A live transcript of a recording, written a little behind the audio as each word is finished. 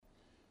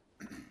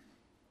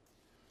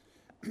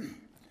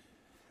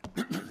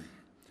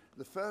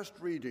first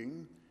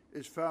reading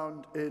is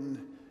found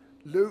in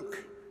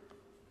Luke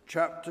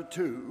chapter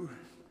 2.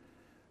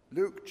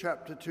 Luke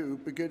chapter 2,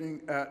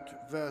 beginning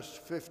at verse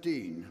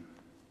 15.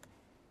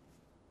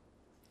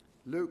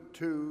 Luke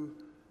 2,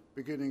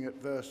 beginning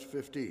at verse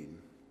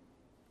 15.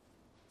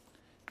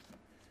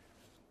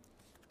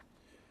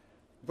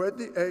 When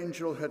the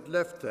angel had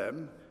left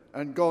them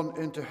and gone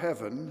into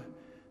heaven,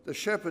 the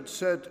shepherds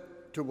said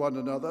to one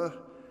another,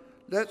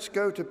 "Let's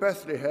go to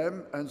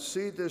Bethlehem and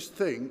see this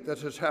thing that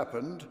has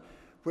happened,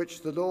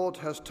 which the Lord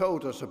has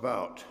told us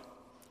about."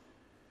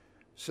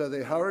 So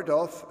they hurried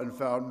off and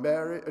found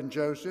Mary and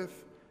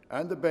Joseph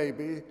and the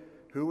baby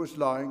who was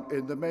lying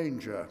in the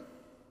manger.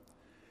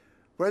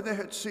 When they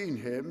had seen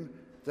him,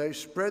 they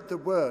spread the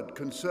word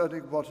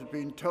concerning what had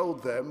been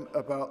told them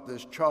about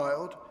this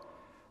child,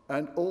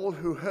 and all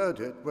who heard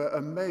it were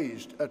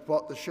amazed at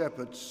what the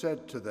shepherds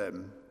said to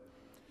them.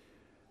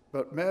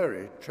 But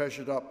Mary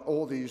treasured up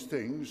all these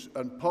things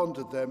and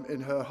pondered them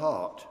in her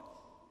heart.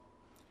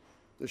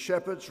 The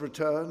shepherds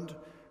returned,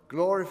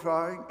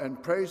 glorifying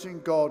and praising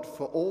God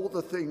for all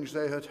the things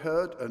they had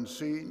heard and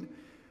seen,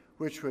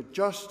 which were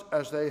just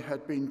as they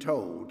had been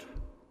told.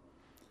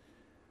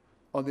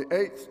 On the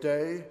 8th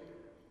day,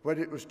 when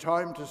it was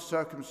time to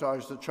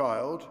circumcise the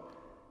child,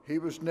 he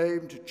was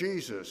named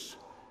Jesus,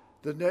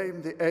 the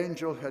name the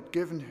angel had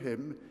given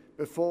him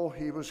before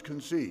he was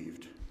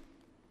conceived.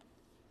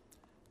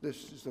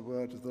 This is the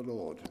word of the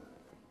Lord.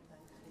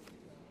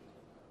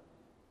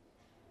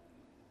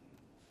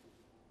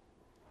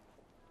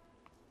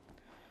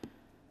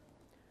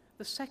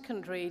 The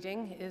second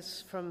reading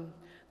is from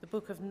the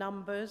book of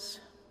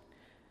Numbers,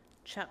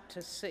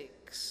 chapter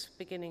 6,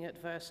 beginning at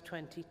verse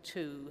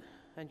 22,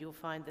 and you'll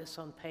find this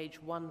on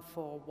page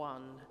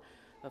 141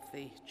 of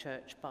the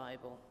Church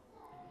Bible.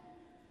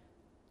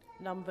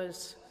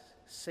 Numbers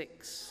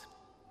 6,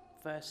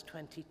 verse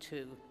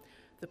 22,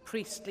 the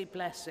priestly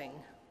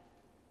blessing.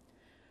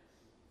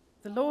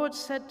 The Lord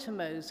said to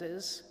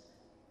Moses,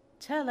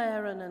 "Tell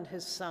Aaron and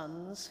his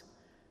sons,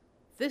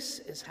 this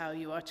is how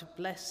you are to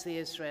bless the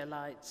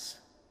Israelites.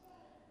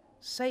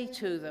 Say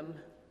to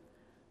them,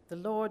 the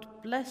Lord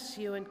bless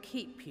you and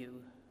keep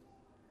you.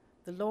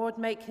 The Lord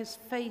make his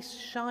face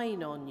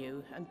shine on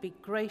you and be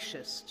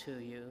gracious to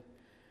you.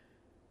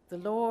 The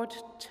Lord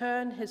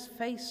turn his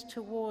face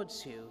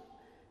towards you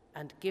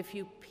and give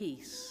you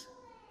peace.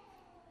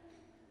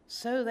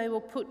 So they will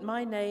put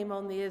my name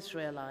on the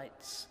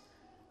Israelites,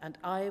 and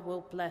I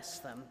will bless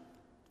them."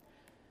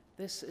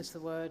 This is the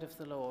word of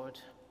the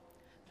Lord.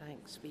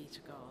 Thanks be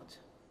to God.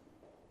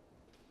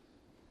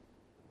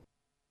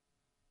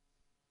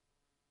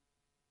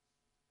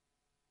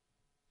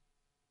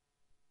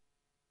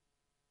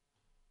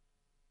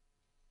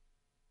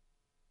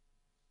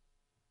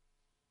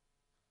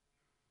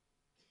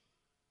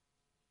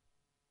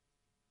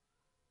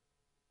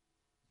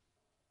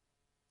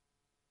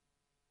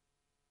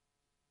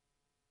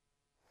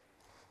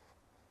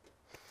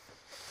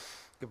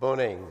 Good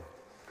morning.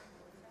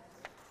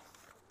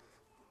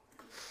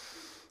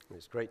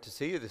 It's great to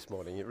see you this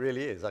morning. It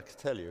really is, I can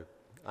tell you.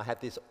 I had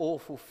this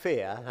awful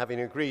fear, having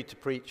agreed to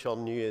preach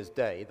on New Year's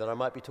Day, that I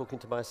might be talking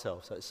to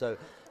myself. So it's so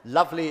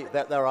lovely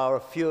that there are a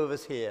few of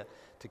us here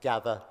to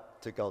gather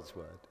to God's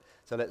word.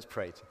 So let's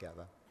pray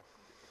together.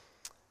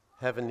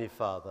 Heavenly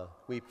Father,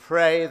 we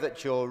pray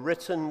that your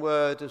written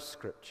word of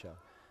Scripture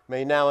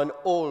may now and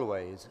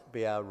always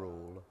be our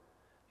rule,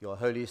 your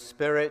Holy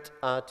Spirit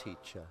our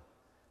teacher,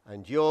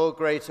 and your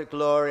greater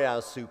glory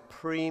our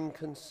supreme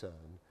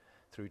concern,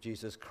 through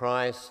Jesus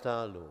Christ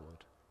our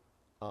Lord.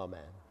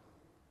 Amen.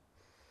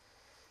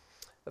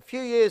 A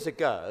few years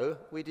ago,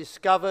 we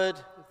discovered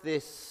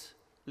this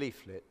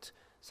leaflet.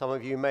 Some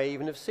of you may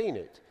even have seen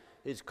it.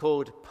 It's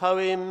called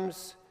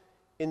Poems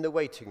in the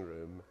Waiting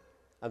Room,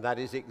 and that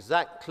is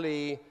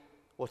exactly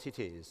what it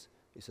is.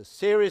 It's a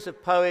series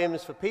of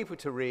poems for people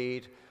to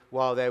read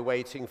while they're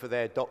waiting for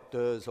their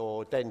doctor's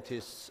or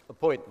dentist's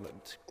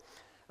appointment.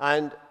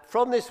 And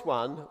from this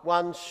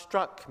one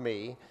struck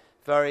me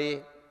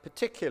very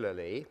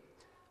particularly,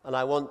 and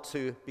I want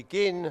to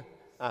begin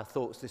our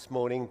thoughts this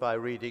morning by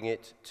reading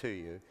it to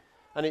you.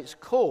 And it's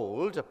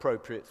called,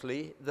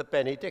 appropriately, the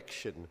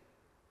Benediction.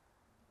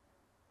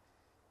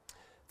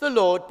 "The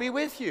Lord be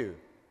with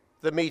you,"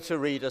 the meter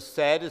reader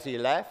said as he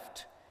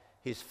left,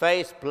 his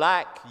face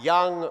black,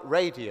 young,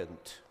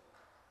 radiant.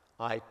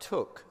 I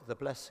took the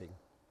blessing.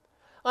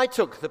 I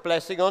took the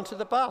blessing onto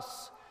the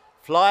bus,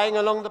 flying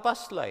along the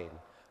bus lane,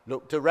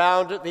 looked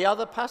around at the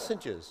other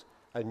passengers,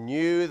 and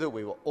knew that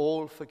we were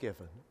all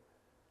forgiven.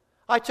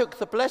 I took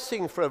the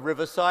blessing for a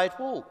riverside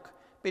walk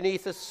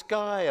beneath a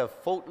sky of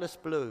faultless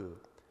blue.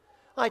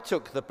 I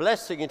took the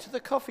blessing into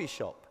the coffee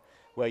shop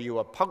where you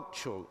were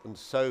punctual and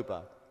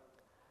sober.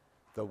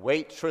 The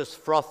waitress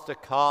frothed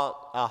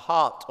a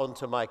heart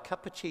onto my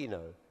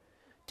cappuccino.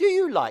 "Do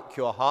you like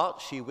your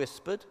heart?" she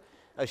whispered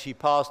as she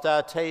passed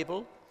our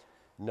table.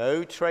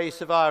 No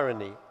trace of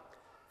irony.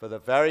 For the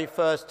very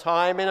first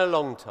time in a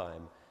long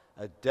time,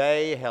 a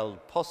day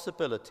held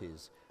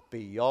possibilities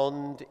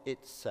beyond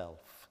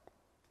itself.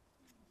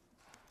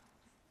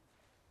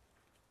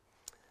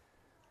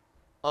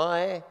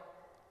 I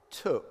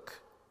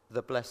took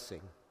the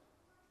blessing.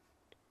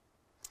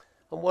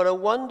 And what a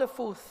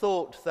wonderful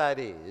thought that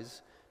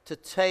is to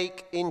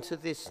take into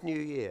this new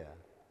year,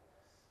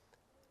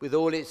 with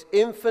all its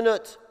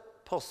infinite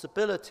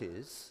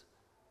possibilities,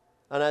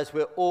 and as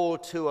we're all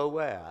too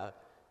aware,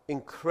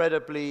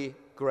 incredibly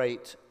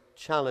great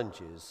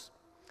challenges.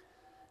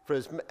 For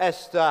as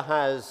Esther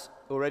has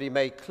already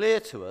made clear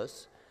to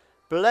us,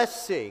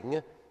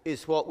 blessing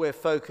is what we're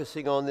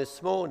focusing on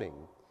this morning.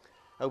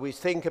 And we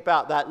think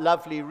about that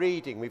lovely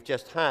reading we've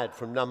just had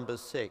from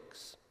Numbers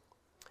 6.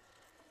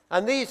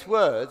 And these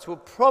words will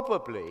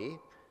probably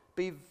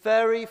be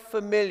very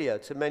familiar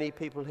to many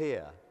people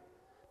here,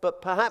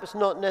 but perhaps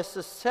not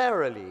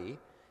necessarily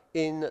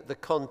in the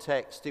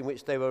context in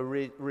which they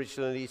were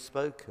originally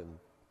spoken.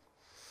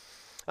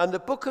 And the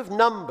book of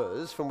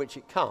Numbers, from which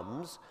it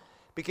comes,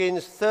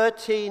 begins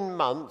 13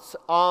 months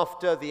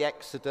after the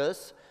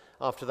Exodus,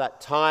 after that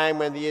time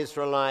when the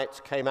Israelites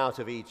came out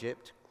of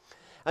Egypt.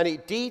 And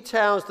it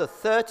details the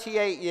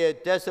 38-year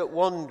desert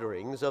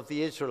wanderings of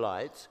the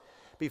Israelites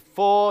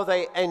before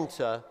they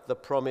enter the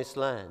Promised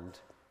Land.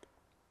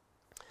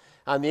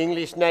 And the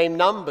English name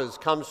Numbers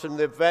comes from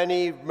the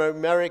many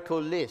numerical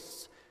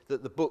lists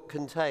that the book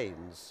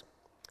contains.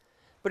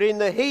 But in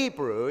the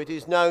Hebrew, it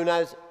is known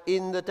as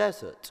In the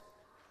Desert,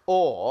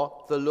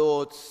 or The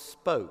Lord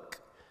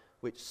Spoke,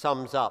 which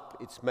sums up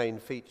its main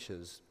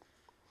features.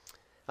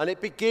 And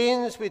it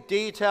begins with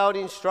detailed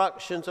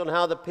instructions on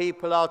how the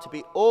people are to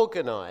be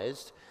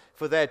organized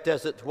for their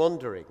desert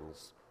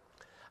wanderings.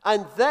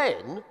 And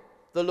then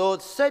the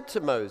Lord said to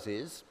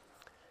Moses,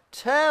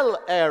 "Tell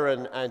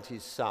Aaron and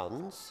his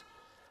sons,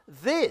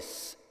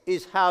 this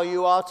is how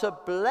you are to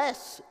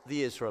bless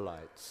the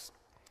Israelites.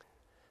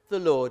 The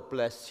Lord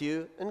bless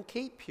you and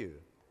keep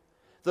you.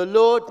 The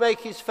Lord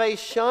make his face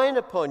shine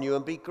upon you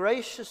and be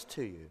gracious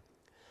to you.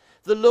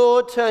 The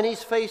Lord turn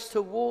his face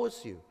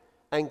towards you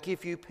and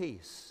give you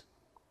peace."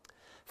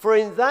 For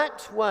in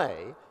that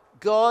way,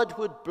 God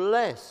would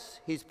bless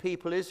his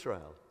people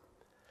Israel.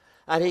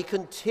 And he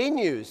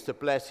continues to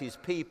bless his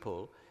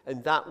people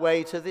in that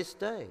way to this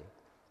day.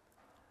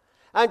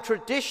 And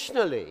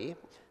traditionally,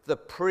 the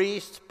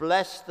priest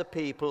blessed the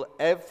people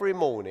every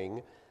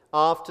morning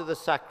after the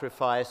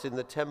sacrifice in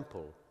the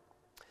temple.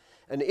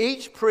 And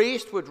each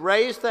priest would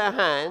raise their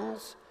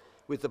hands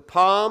with the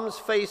palms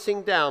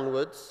facing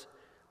downwards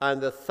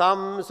and the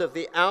thumbs of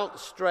the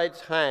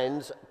outstretched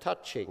hands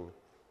touching.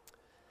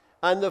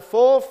 And the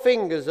 4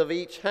 fingers of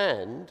each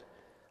hand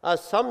are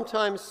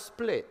sometimes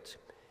split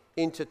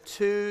into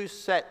 2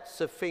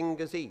 sets of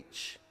fingers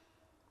each,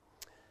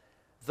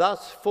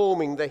 thus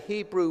forming the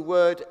Hebrew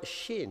word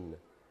shin,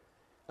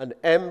 an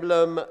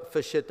emblem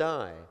for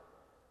Shaddai,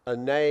 a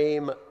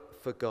name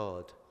for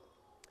God.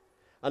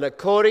 And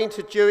according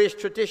to Jewish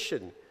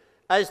tradition,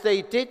 as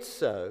they did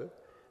so,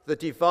 the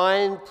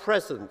divine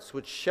presence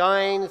would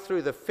shine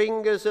through the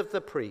fingers of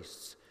the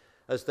priests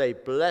as they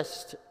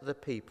blessed the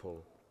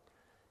people.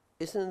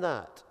 Isn't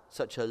that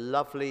such a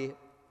lovely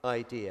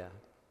idea?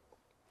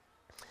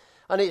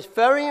 And it's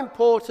very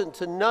important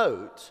to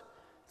note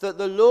that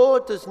the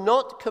Lord does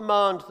not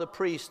command the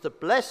priest to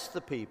bless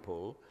the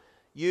people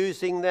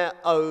using their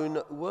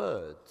own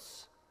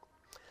words,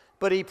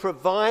 but he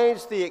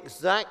provides the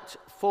exact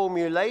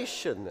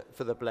formulation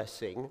for the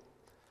blessing,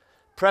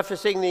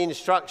 prefacing the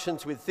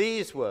instructions with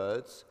these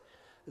words,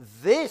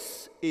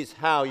 "This is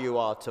how you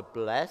are to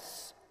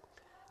bless,"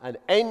 and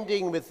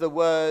ending with the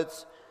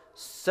words,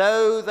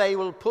 "So they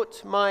will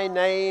put my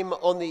name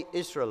on the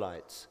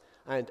Israelites,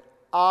 and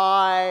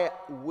I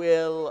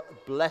will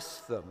bless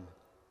them."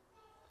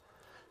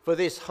 For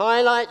this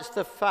highlights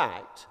the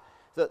fact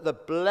that the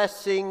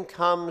blessing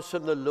comes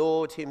from the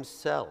Lord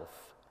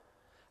himself,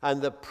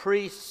 and the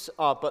priests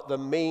are but the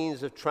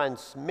means of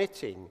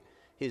transmitting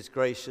his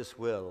gracious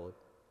will.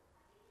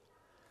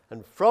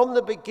 And from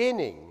the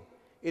beginning,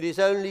 it is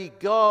only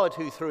God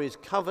who, through his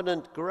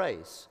covenant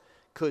grace,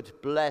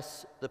 could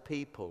bless the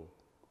people.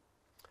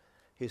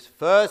 His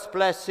first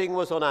blessing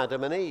was on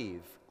Adam and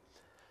Eve,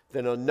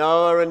 then on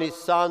Noah and his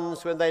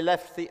sons when they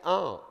left the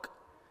ark,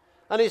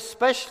 and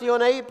especially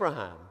on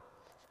Abraham.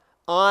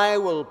 "I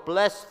will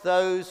bless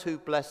those who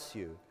bless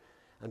you,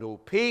 and all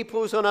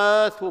peoples on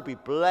earth will be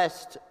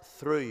blessed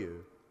through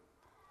you."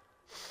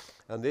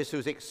 And this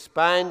was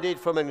expanded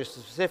from a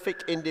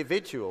specific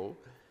individual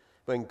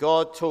when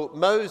God taught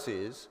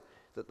Moses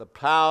that the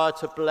power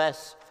to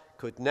bless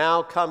could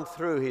now come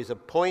through his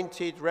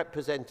appointed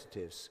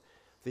representatives,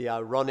 the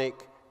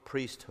Aaronic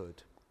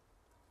priesthood.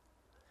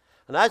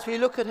 And as we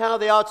look at how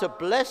they are to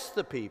bless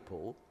the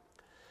people,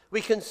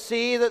 we can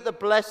see that the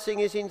blessing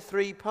is in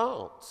 3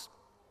 parts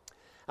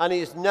and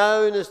is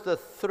known as the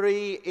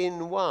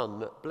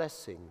 3-in-1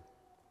 blessing.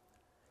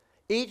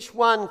 Each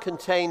one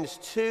contains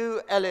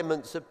 2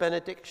 elements of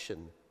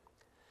benediction,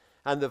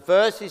 and the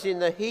verses in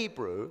the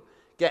Hebrew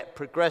get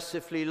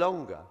progressively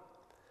longer.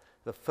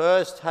 The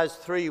first has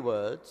 3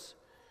 words,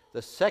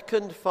 the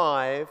second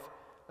 5,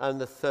 and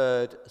the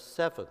third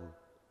 7.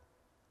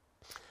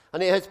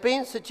 And it has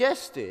been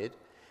suggested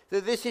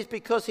that this is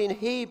because in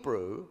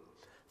Hebrew,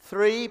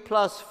 3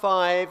 plus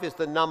 5 is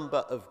the number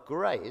of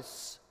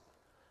grace,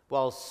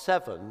 while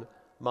 7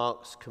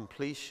 marks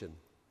completion.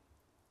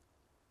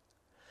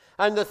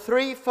 And the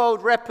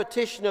threefold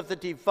repetition of the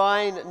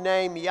divine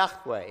name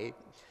Yahweh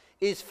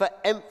is for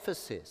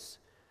emphasis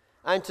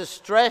and to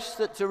stress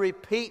that to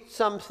repeat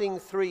something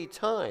 3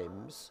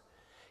 times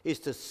is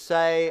to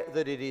say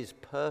that it is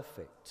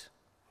perfect.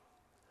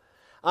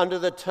 Under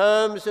the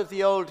terms of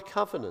the Old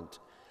Covenant,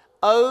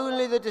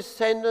 only the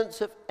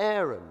descendants of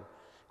Aaron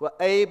were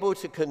able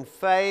to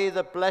convey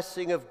the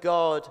blessing of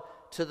God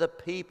to the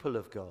people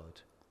of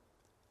God.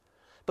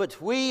 But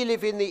we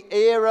live in the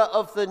era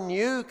of the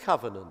New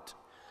Covenant,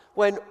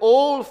 when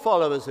all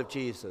followers of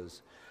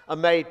Jesus are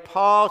made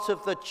part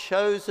of the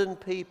chosen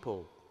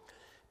people,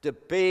 to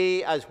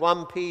be, as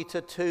 1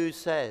 Peter 2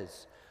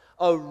 says,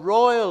 a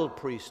royal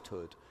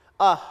priesthood,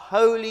 a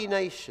holy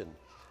nation,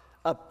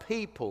 a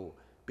people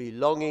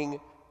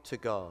belonging to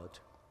God.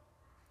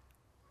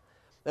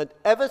 And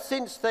ever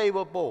since they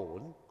were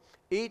born,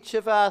 each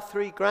of our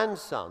 3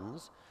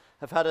 grandsons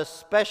have had a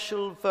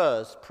special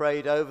verse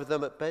prayed over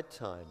them at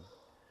bedtime.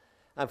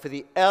 And for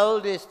the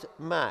eldest,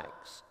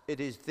 Max, it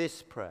is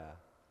this prayer.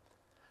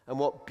 And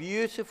what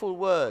beautiful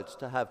words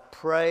to have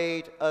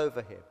prayed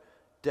over him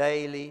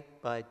daily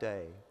by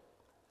day.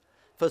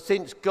 For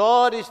since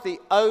God is the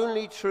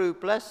only true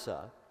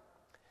blesser,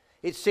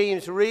 it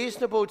seems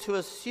reasonable to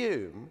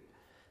assume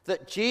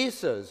that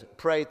Jesus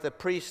prayed the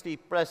priestly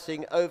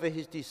blessing over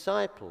his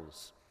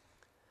disciples.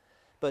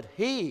 But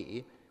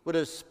he would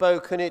have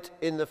spoken it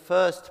in the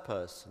first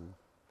person.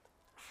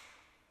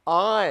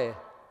 I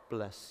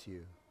bless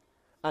you,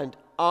 and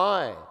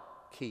I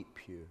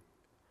keep you.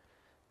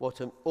 What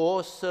an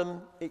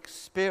awesome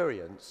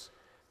experience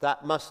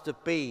that must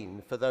have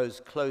been for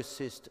those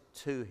closest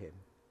to him.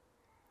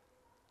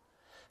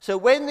 So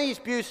when these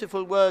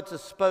beautiful words are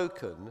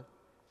spoken,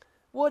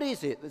 what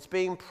is it that's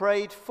being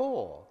prayed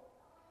for?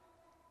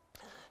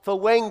 For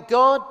when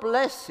God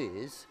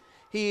blesses,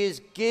 he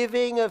is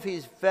giving of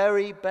his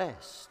very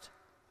best.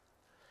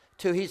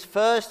 To his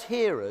first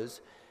hearers,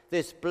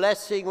 this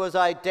blessing was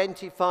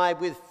identified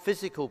with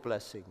physical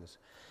blessings,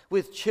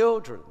 with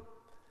children,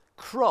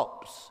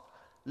 crops,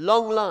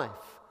 long life,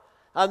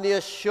 and the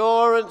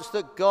assurance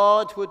that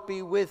God would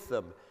be with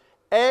them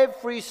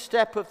every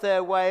step of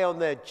their way on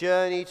their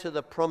journey to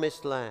the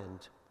promised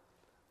land.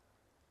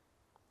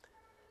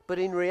 But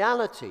in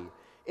reality,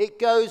 it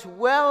goes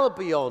well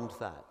beyond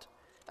that,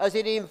 as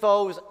it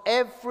involves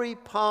every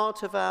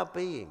part of our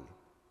being.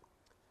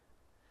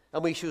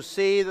 And we shall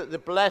see that the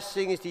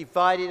blessing is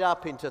divided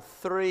up into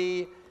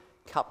 3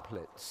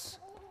 couplets.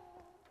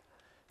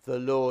 The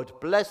Lord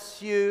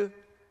bless you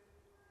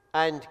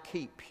and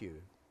keep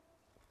you.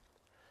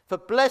 For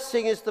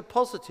blessing is the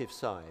positive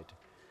side,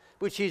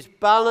 which is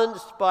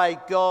balanced by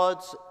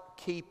God's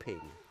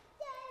keeping.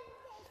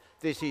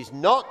 This is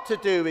not to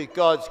do with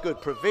God's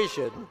good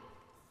provision,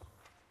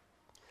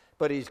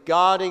 but is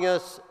guarding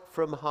us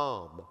from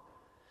harm,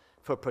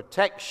 for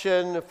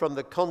protection from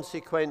the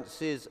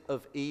consequences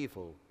of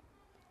evil.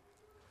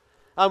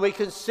 And we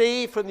can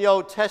see from the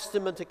Old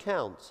Testament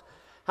accounts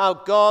how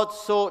God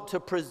sought to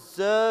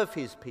preserve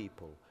his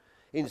people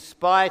in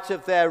spite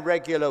of their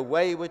regular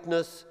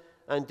waywardness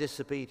and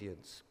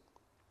disobedience.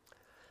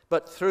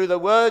 But through the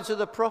words of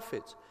the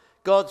prophets,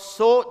 God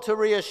sought to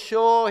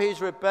reassure his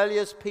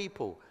rebellious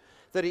people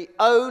that he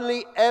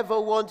only ever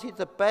wanted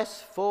the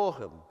best for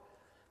them,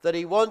 that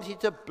he wanted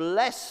to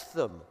bless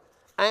them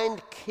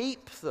and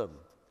keep them.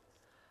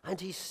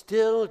 And he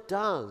still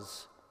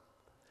does.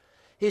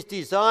 His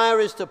desire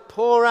is to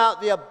pour out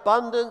the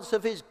abundance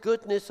of his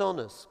goodness on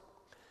us.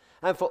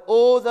 And for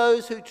all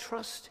those who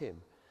trust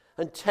him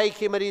and take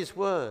him at his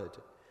word,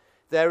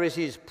 there is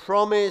his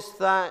promise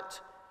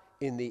that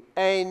in the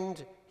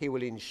end he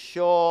will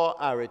ensure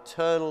our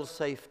eternal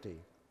safety.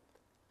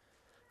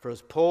 For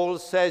as Paul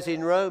says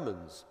in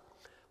Romans,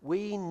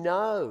 we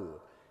know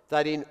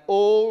that in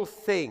all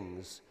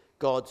things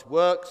God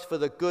works for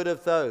the good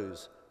of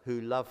those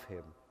who love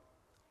him.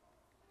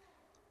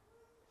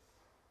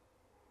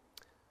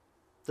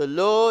 The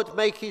Lord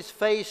make his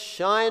face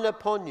shine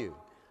upon you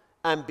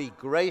and be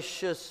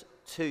gracious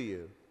to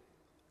you.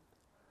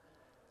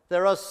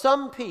 There are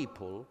some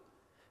people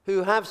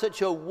who have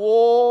such a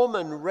warm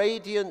and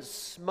radiant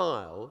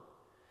smile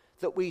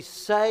that we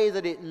say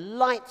that it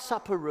lights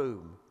up a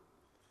room.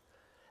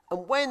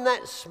 And when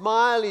that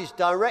smile is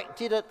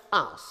directed at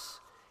us,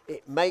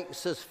 it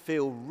makes us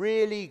feel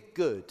really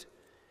good,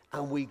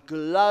 and we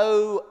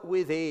glow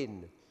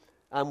within,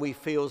 and we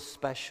feel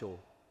special.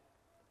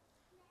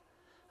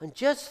 And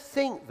just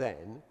think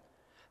then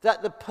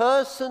that the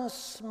person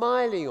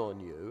smiling on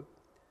you,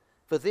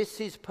 for this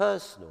is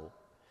personal,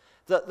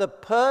 that the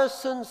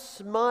person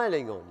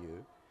smiling on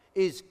you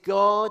is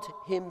God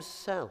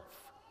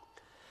himself,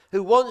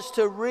 who wants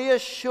to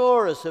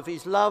reassure us of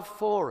his love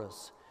for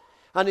us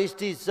and his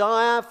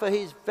desire for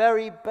his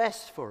very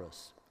best for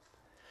us.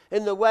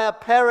 In the way a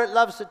parent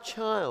loves a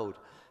child,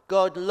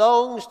 God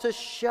longs to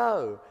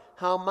show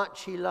how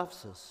much he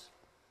loves us.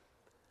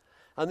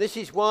 And this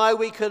is why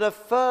we can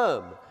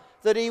affirm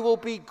that he will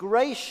be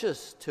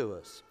gracious to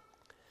us.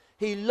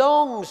 He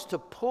longs to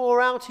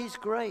pour out his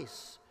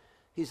grace,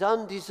 his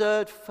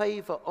undeserved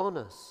favor on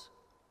us.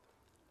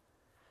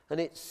 And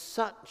it's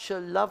such a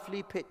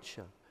lovely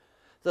picture.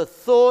 The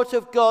thought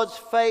of God's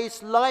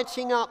face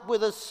lighting up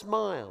with a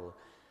smile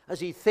as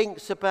he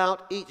thinks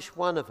about each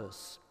one of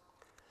us.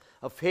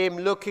 Of him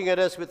looking at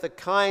us with the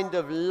kind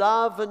of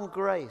love and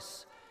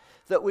grace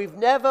that we've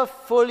never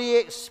fully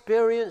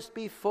experienced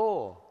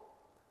before.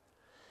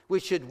 We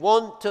should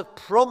want to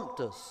prompt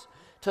us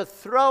to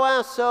throw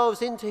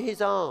ourselves into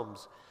his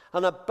arms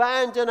and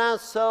abandon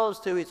ourselves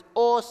to his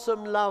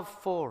awesome love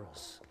for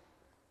us.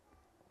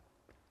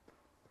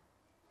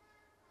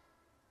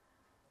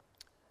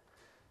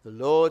 The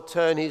Lord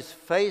turn his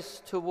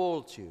face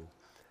towards you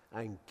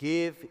and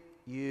give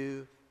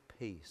you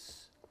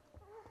peace.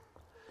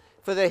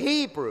 For the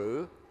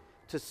Hebrew,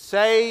 to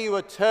say you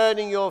were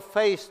turning your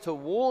face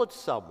towards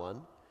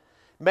someone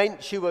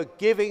meant you were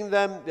giving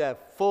them their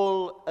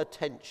full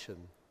attention.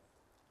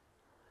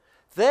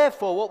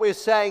 Therefore, what we're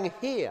saying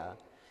here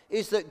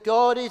is that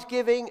God is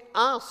giving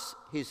us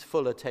his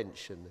full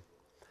attention.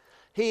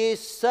 He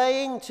is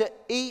saying to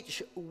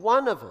each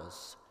one of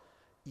us,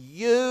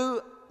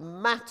 you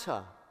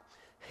matter.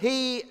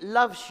 He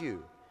loves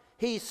you.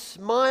 He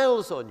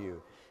smiles on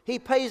you. He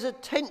pays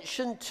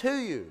attention to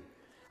you.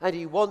 And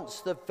he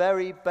wants the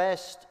very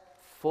best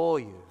for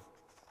you.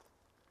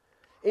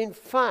 In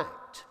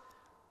fact,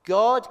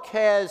 God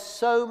cares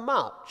so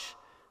much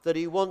that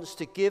he wants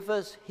to give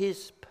us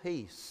his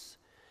peace,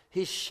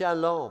 his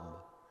shalom,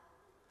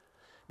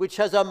 which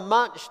has a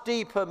much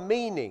deeper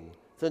meaning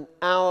than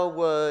our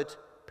word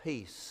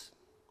peace.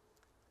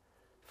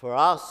 For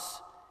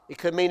us, it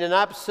can mean an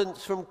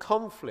absence from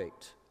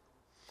conflict,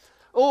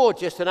 or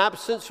just an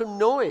absence from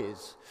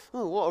noise.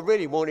 What I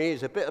really want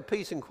is a bit of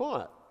peace and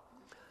quiet.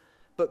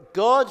 But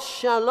God's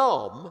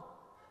shalom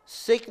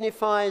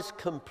signifies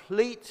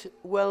complete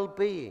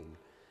well-being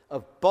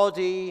of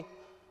body,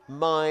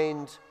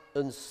 mind,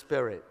 and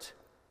spirit.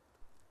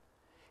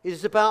 It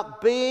is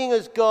about being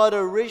as God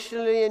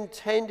originally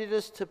intended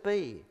us to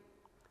be.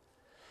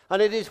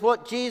 And it is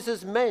what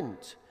Jesus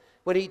meant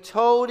when he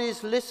told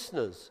his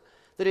listeners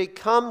that he'd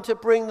come to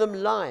bring them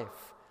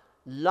life,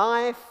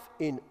 life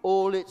in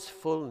all its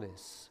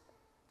fullness.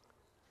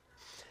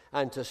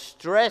 And to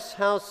stress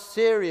how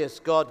serious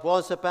God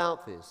was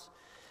about this,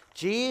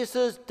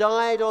 Jesus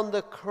died on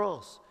the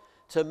cross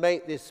to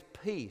make this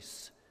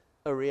peace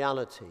a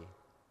reality.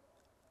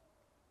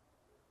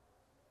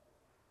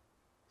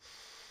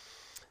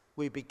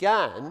 We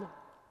began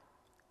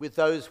with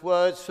those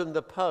words from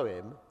the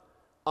poem,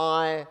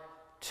 I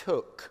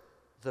took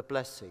the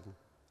blessing.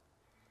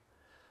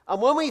 And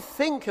when we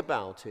think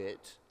about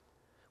it,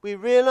 we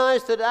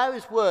realize that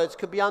those words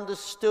can be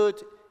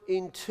understood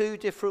in two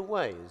different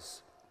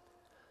ways.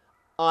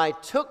 I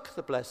took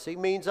the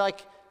blessing means I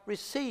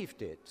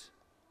received it.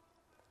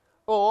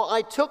 Or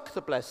I took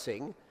the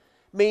blessing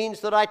means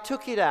that I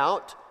took it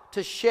out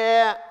to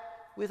share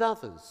with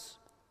others.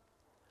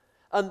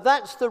 And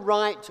that's the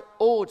right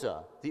order,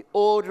 the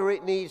order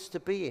it needs to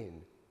be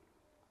in.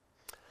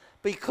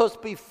 Because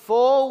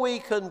before we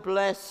can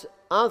bless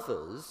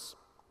others,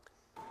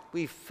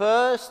 we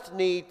first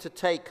need to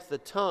take the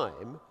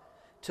time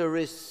to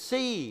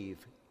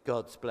receive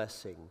God's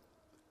blessing,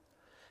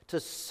 to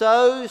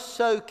so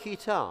soak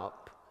it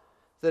up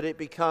that it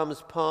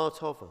becomes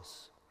part of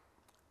us.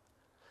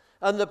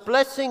 And the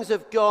blessings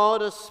of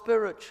God are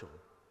spiritual,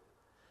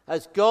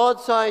 as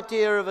God's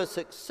idea of a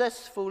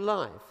successful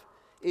life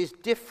is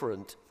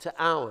different to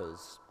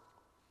ours.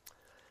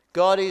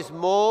 God is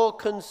more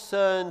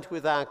concerned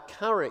with our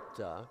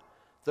character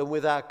than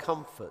with our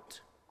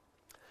comfort.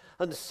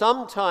 And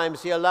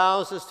sometimes he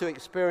allows us to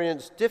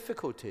experience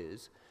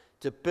difficulties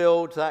to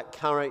build that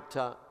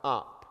character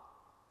up.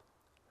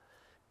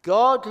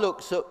 God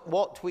looks at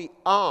what we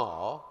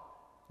are,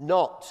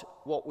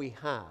 not what we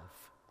have.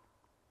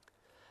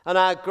 And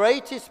our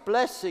greatest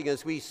blessing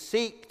as we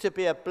seek to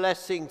be a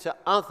blessing to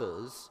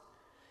others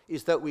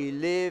is that we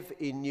live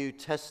in New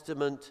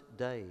Testament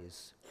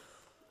days.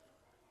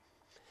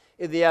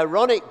 In the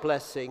Aaronic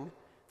blessing,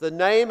 the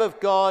name of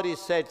God is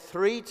said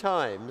 3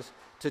 times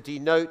to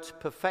denote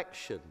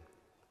perfection.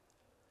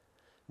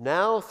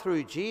 Now,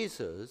 through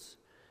Jesus,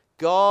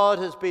 God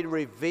has been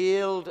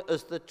revealed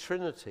as the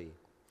Trinity,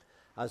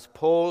 as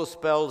Paul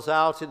spells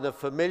out in the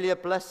familiar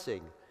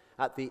blessing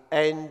at the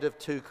end of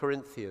 2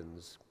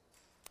 Corinthians.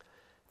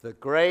 The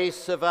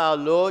grace of our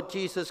Lord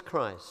Jesus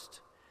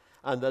Christ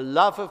and the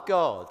love of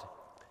God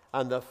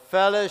and the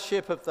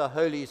fellowship of the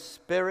Holy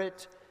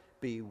Spirit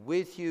be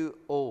with you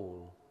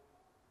all.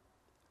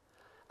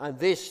 And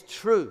this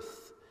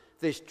truth,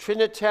 this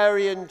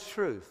Trinitarian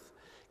truth,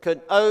 can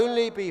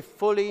only be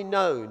fully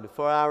known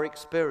for our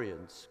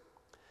experience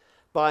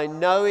by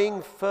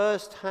knowing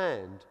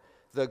firsthand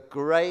the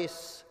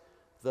grace,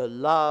 the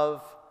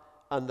love,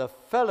 and the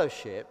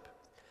fellowship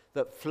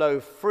that flow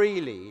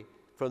freely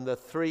from the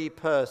 3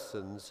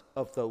 persons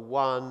of the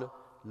one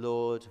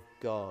Lord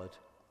God.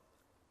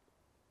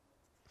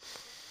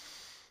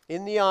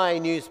 In the I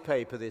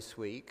newspaper this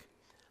week,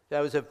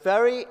 There was a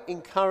very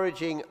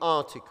encouraging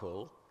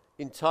article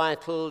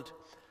entitled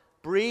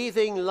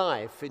 "Breathing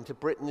Life into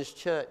Britain's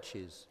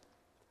Churches,"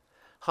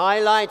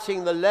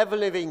 highlighting the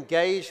level of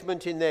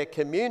engagement in their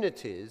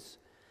communities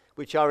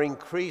which are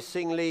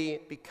increasingly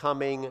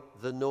becoming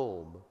the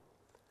norm.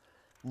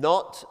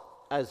 Not,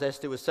 as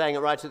Esther was saying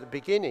right at the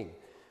beginning,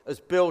 as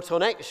built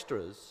on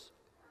extras,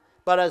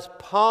 but as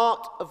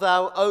part of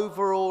our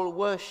overall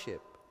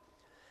worship,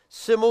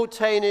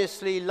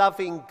 simultaneously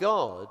loving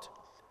God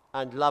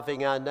and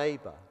loving our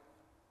neighbour.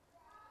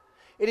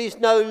 It is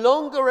no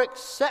longer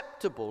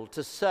acceptable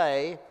to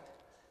say,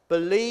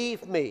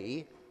 "Believe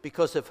me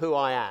because of who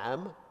I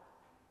am,"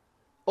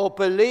 or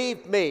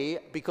 "Believe me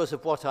because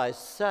of what I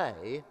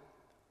say,"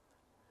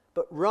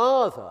 but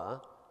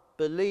rather,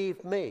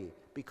 "Believe me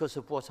because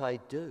of what I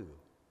do."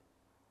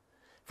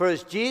 For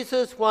as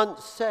Jesus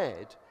once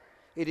said,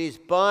 "It is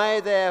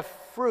by their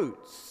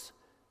fruits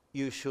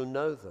you shall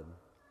know them."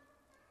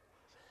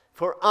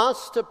 For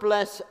us to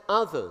bless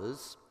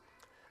others,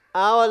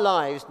 our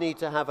lives need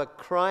to have a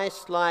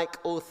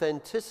Christ-like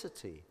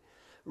authenticity,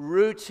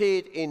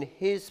 rooted in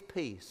his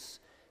peace,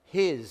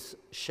 his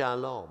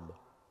shalom.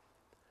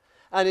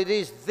 And it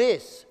is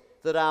this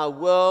that our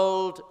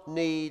world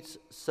needs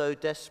so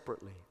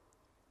desperately.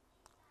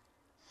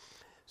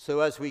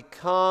 So as we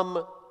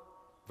come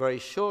very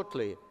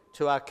shortly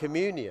to our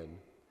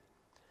communion,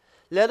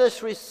 let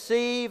us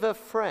receive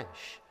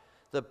afresh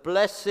the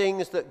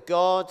blessings that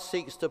God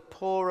seeks to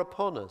pour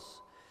upon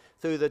us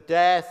through the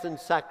death and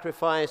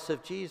sacrifice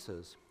of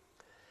Jesus,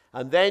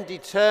 and then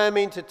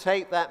determine to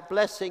take that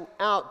blessing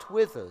out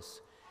with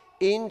us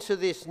into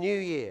this new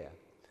year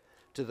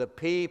to the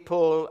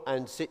people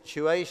and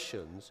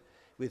situations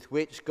with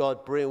which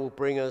God will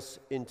bring us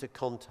into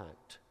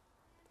contact.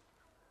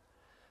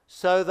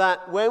 So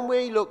that when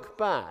we look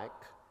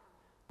back,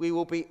 we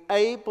will be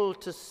able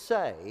to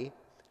say,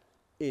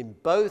 in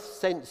both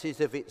senses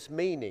of its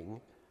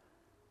meaning,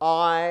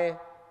 "I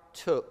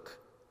took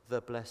the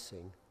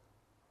blessing."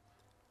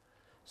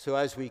 So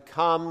as we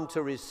come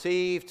to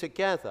receive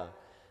together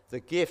the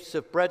gifts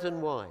of bread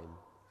and wine,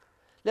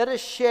 let us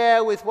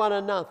share with one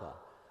another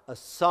a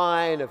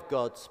sign of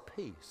God's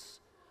peace,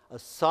 a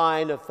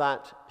sign of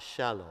that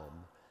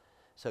shalom.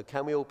 So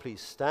can we all please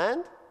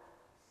stand?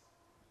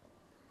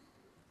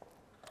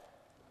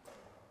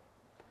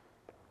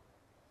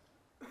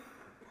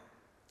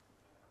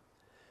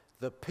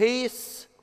 The peace